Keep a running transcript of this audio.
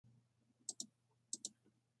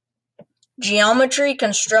Geometry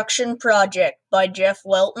Construction Project by Jeff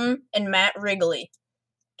Welton and Matt Wrigley.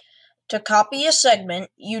 To copy a segment,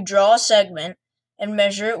 you draw a segment and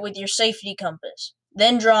measure it with your safety compass.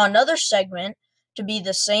 Then draw another segment to be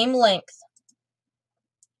the same length.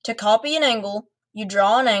 To copy an angle, you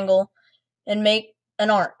draw an angle and make an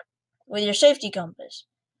arc with your safety compass.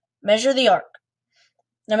 Measure the arc.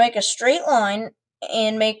 Now make a straight line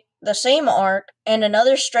and make the same arc and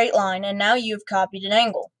another straight line, and now you've copied an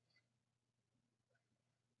angle.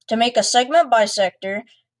 To make a segment bisector,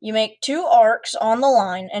 you make two arcs on the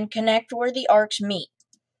line and connect where the arcs meet.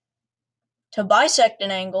 To bisect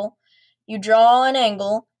an angle, you draw an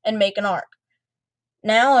angle and make an arc.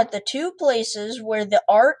 Now at the two places where the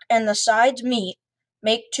arc and the sides meet,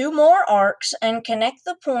 make two more arcs and connect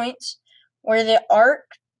the points where the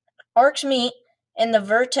arcs meet and the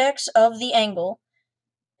vertex of the angle,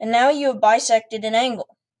 and now you have bisected an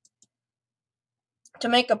angle. To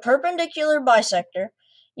make a perpendicular bisector,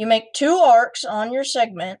 you make two arcs on your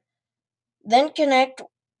segment, then connect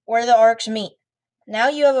where the arcs meet. Now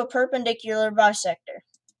you have a perpendicular bisector.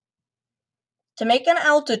 To make an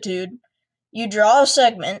altitude, you draw a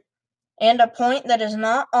segment and a point that is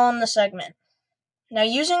not on the segment. Now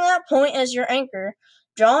using that point as your anchor,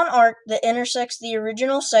 draw an arc that intersects the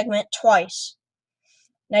original segment twice.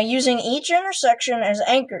 Now using each intersection as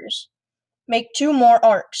anchors, make two more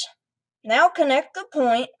arcs. Now connect the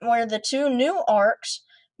point where the two new arcs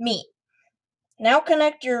meet. Now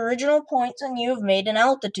connect your original points and you have made an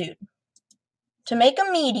altitude. To make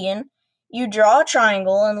a median, you draw a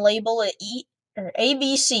triangle and label it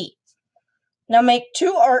ABC. Now make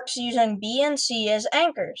two arcs using B and C as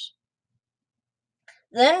anchors.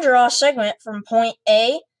 Then draw a segment from point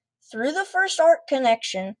A through the first arc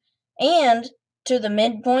connection and to the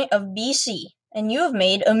midpoint of BC, and you have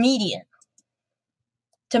made a median.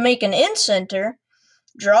 To make an incenter,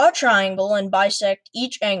 draw a triangle and bisect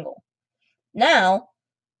each angle. Now,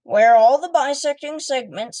 where all the bisecting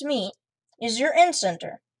segments meet is your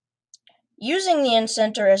incenter. Using the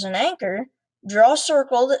incenter as an anchor, draw a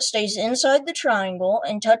circle that stays inside the triangle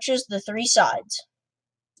and touches the three sides.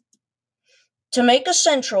 To make a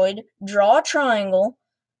centroid, draw a triangle.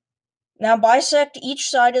 Now bisect each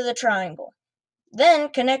side of the triangle. Then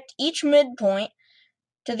connect each midpoint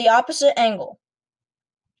to the opposite angle.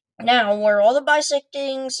 Now, where all the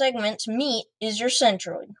bisecting segments meet is your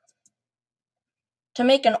centroid. To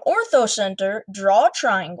make an orthocenter, draw a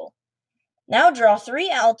triangle. Now draw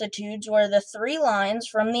three altitudes where the three lines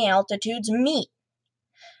from the altitudes meet.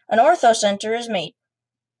 An orthocenter is made.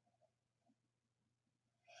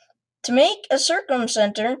 To make a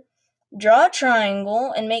circumcenter, draw a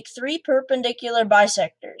triangle and make three perpendicular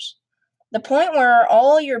bisectors. The point where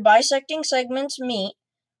all your bisecting segments meet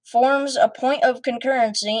forms a point of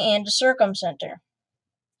concurrency and a circumcenter.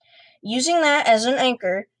 Using that as an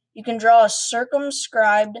anchor, you can draw a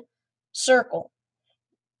circumscribed circle.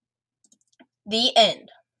 The end.